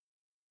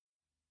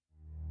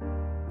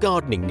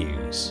Gardening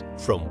news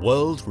from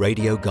World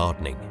Radio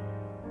Gardening.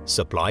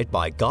 Supplied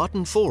by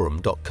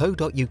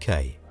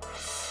gardenforum.co.uk.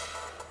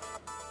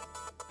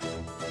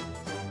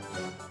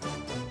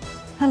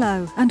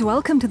 Hello and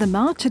welcome to the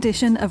March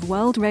edition of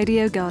World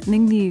Radio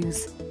Gardening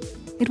News.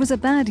 It was a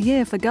bad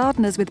year for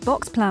gardeners with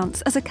box plants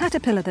as a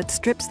caterpillar that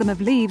strips them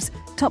of leaves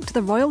topped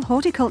the Royal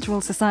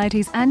Horticultural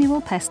Society's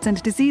annual pests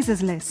and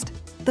diseases list.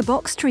 The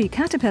box tree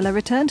caterpillar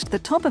returned to the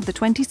top of the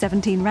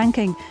 2017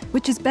 ranking,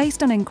 which is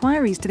based on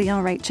inquiries to the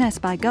RHS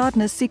by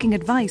gardeners seeking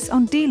advice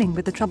on dealing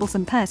with the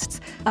troublesome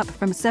pests, up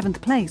from 7th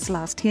place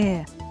last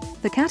year.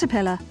 The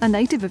caterpillar, a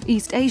native of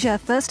East Asia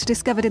first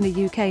discovered in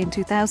the UK in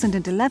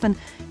 2011,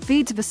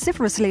 feeds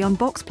vociferously on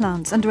box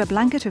plants under a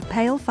blanket of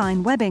pale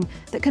fine webbing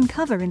that can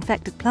cover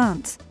infected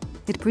plants.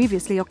 It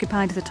previously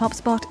occupied the top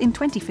spot in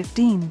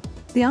 2015.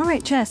 The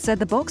RHS said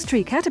the box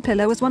tree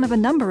caterpillar was one of a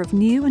number of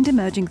new and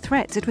emerging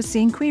threats it was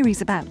seeing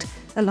queries about,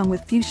 along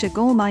with fuchsia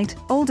gall mite,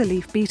 alder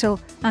leaf beetle,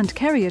 and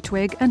carrier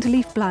twig and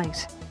leaf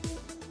blight.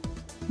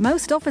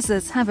 Most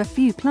offices have a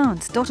few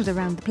plants dotted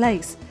around the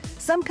place.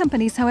 Some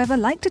companies, however,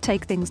 like to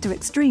take things to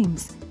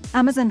extremes.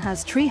 Amazon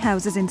has tree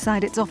houses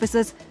inside its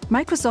offices,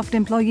 Microsoft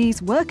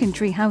employees work in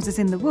tree houses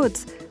in the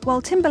woods,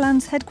 while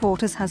Timberland's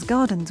headquarters has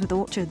gardens with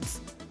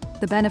orchards.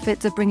 The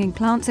benefits of bringing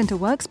plants into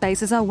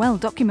workspaces are well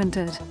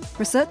documented.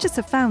 Researchers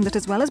have found that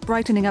as well as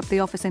brightening up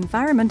the office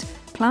environment,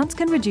 plants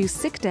can reduce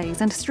sick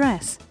days and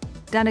stress.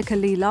 Danica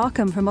Lee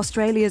Larkham from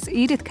Australia's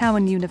Edith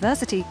Cowan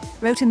University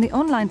wrote in the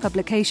online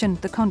publication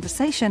The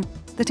Conversation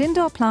that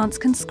indoor plants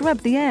can scrub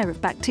the air of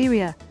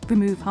bacteria,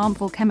 remove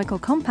harmful chemical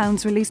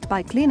compounds released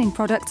by cleaning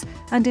products,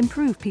 and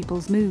improve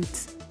people's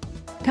moods.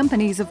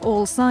 Companies of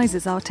all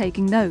sizes are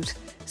taking note.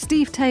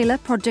 Steve Taylor,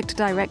 project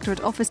director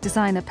at office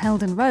designer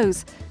Peldon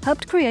Rose,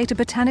 helped create a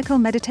botanical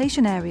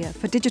meditation area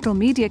for digital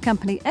media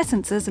company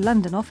Essence's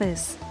London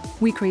office.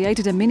 We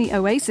created a mini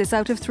oasis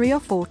out of 3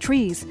 or 4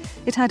 trees.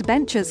 It had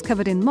benches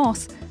covered in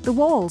moss. The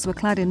walls were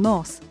clad in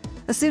moss.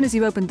 As soon as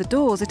you opened the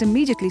doors, it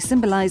immediately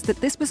symbolised that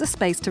this was a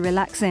space to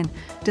relax in,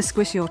 to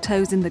squish your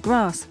toes in the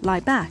grass, lie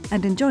back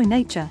and enjoy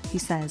nature, he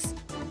says.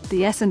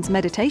 The Essence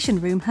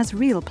meditation room has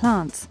real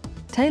plants.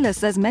 Taylor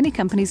says many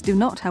companies do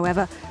not,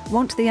 however,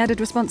 want the added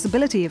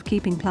responsibility of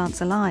keeping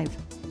plants alive.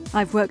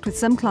 I've worked with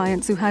some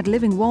clients who had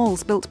living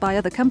walls built by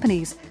other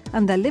companies,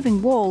 and their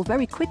living wall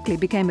very quickly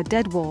became a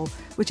dead wall,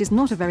 which is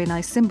not a very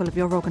nice symbol of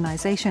your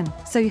organisation,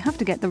 so you have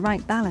to get the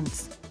right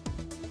balance.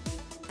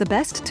 The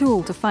best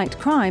tool to fight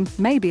crime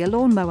may be a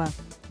lawnmower.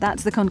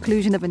 That's the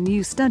conclusion of a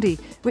new study,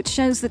 which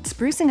shows that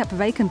sprucing up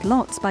vacant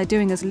lots by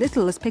doing as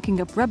little as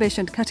picking up rubbish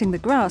and cutting the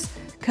grass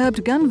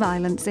curbed gun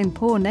violence in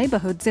poor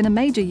neighbourhoods in a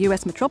major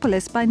US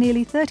metropolis by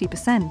nearly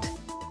 30%.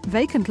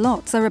 Vacant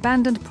lots are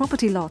abandoned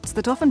property lots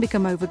that often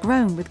become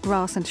overgrown with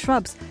grass and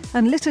shrubs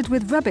and littered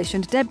with rubbish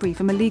and debris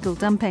from illegal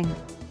dumping.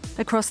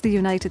 Across the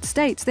United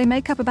States, they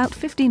make up about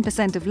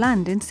 15% of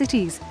land in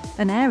cities,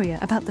 an area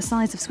about the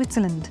size of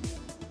Switzerland.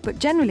 But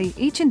generally,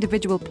 each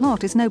individual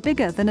plot is no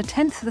bigger than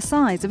 1/10 the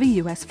size of a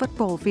US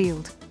football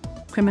field.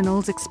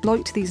 Criminals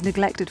exploit these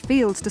neglected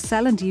fields to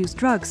sell and use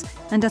drugs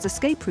and as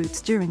escape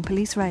routes during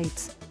police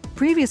raids.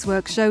 Previous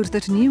work showed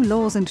that new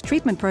laws and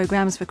treatment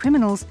programs for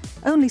criminals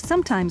only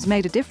sometimes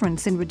made a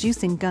difference in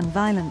reducing gun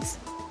violence.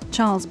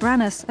 Charles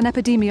Brannis, an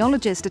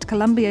epidemiologist at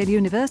Columbia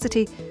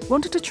University,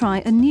 wanted to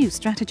try a new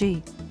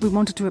strategy. We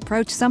wanted to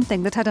approach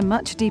something that had a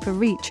much deeper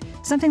reach,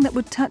 something that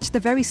would touch the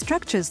very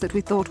structures that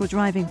we thought were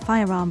driving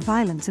firearm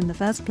violence in the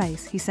first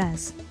place, he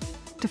says.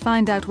 To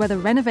find out whether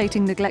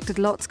renovating neglected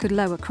lots could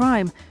lower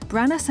crime,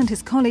 Brannis and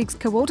his colleagues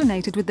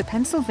coordinated with the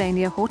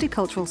Pennsylvania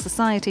Horticultural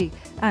Society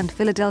and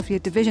Philadelphia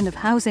Division of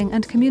Housing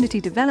and Community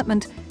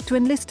Development to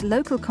enlist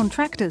local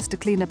contractors to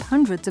clean up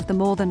hundreds of the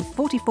more than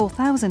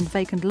 44,000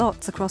 vacant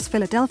lots across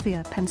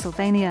Philadelphia,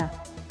 Pennsylvania.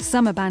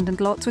 Some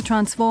abandoned lots were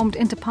transformed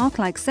into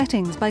park-like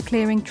settings by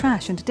clearing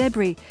trash and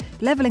debris,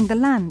 levelling the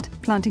land,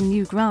 planting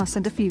new grass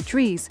and a few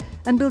trees,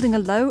 and building a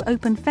low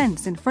open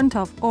fence in front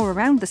of or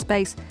around the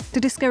space to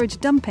discourage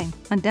dumping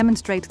and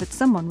demonstrate that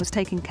someone was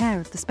taking care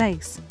of the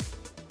space.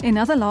 In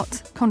other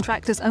lots,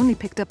 contractors only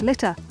picked up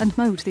litter and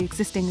mowed the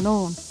existing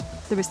lawn.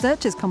 The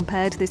researchers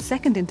compared this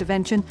second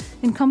intervention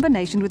in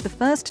combination with the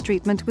first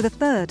treatment with a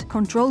third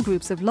control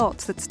groups of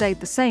lots that stayed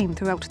the same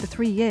throughout the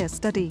 3-year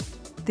study.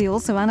 They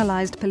also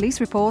analysed police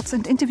reports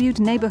and interviewed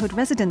neighbourhood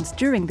residents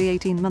during the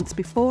 18 months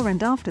before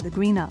and after the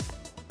green-up.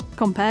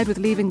 Compared with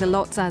leaving the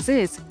lots as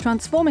is,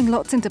 transforming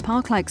lots into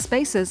park-like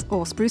spaces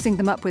or sprucing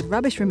them up with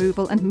rubbish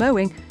removal and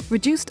mowing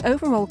reduced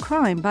overall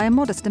crime by a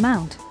modest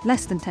amount,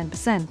 less than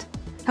 10%.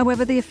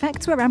 However, the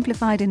effects were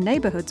amplified in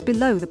neighbourhoods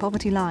below the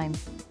poverty line.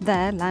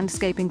 There,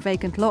 landscaping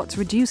vacant lots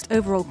reduced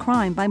overall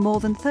crime by more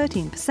than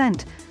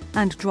 13%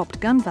 and dropped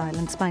gun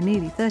violence by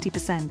nearly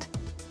 30%.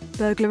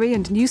 Burglary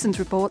and nuisance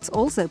reports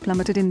also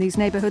plummeted in these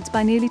neighbourhoods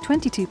by nearly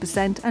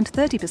 22% and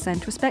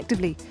 30%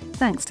 respectively,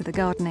 thanks to the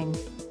gardening.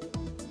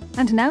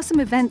 And now some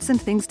events and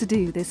things to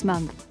do this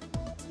month.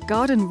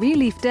 Garden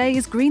Relief Day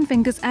is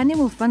Greenfinger's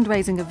annual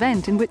fundraising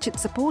event in which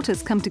its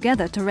supporters come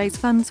together to raise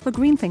funds for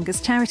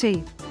Greenfinger's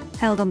charity.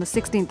 Held on the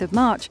 16th of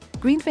March,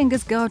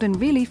 Greenfinger's Garden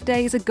Relief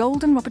Day is a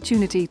golden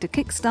opportunity to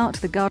kick-start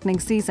the gardening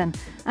season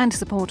and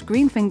support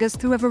Greenfingers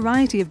through a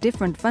variety of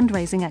different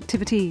fundraising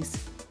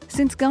activities.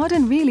 Since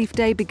Garden Relief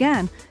Day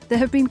began, there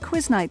have been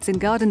quiz nights in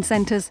garden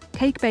centres,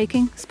 cake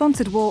baking,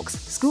 sponsored walks,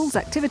 schools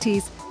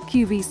activities,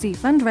 QVC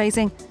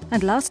fundraising,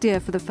 and last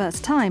year, for the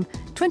first time,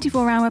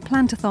 24-hour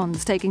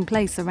plantathons taking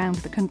place around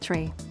the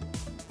country.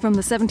 From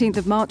the 17th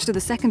of March to the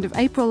 2nd of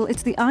April,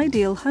 it's the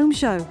Ideal Home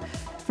Show.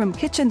 From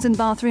kitchens and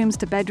bathrooms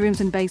to bedrooms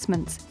and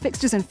basements,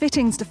 fixtures and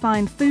fittings to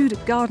fine food,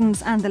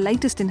 gardens and the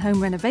latest in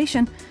home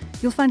renovation,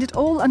 you'll find it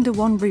all under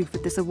one roof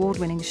at this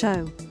award-winning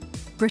show.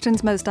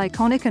 Britain's most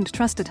iconic and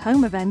trusted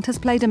home event has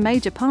played a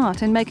major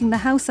part in making the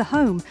house a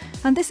home,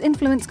 and this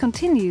influence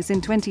continues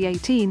in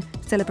 2018,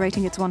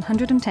 celebrating its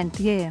 110th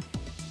year.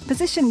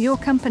 Position your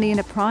company in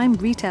a prime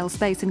retail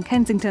space in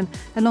Kensington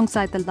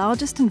alongside the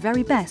largest and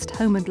very best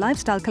home and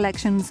lifestyle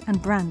collections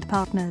and brand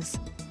partners.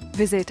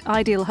 Visit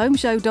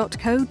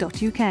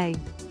idealhomeshow.co.uk.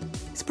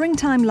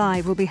 Springtime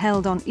Live will be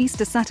held on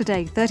Easter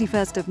Saturday,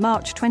 31st of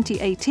March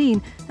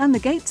 2018, and the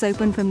gates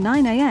open from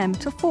 9 a.m.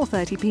 to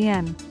 4:30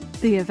 p.m.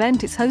 The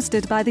event is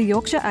hosted by the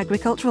Yorkshire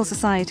Agricultural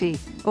Society,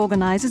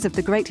 organisers of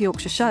the Great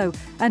Yorkshire Show,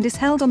 and is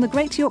held on the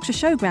Great Yorkshire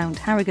Showground,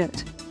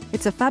 Harrogate.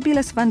 It's a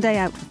fabulous fun day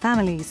out for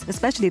families,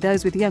 especially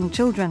those with young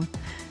children.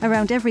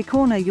 Around every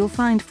corner you'll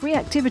find free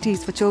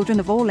activities for children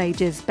of all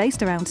ages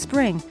based around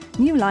spring,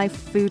 new life,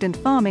 food and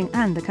farming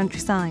and the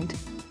countryside.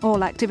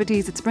 All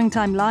activities at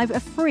Springtime Live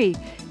are free.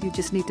 You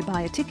just need to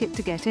buy a ticket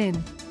to get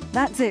in.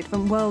 That's it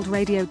from World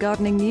Radio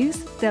Gardening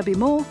News. There'll be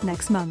more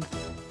next month.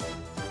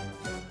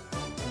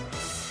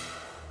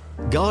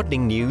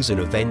 Gardening news and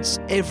events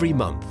every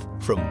month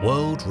from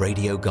World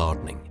Radio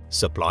Gardening.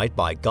 Supplied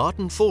by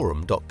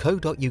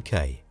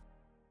gardenforum.co.uk.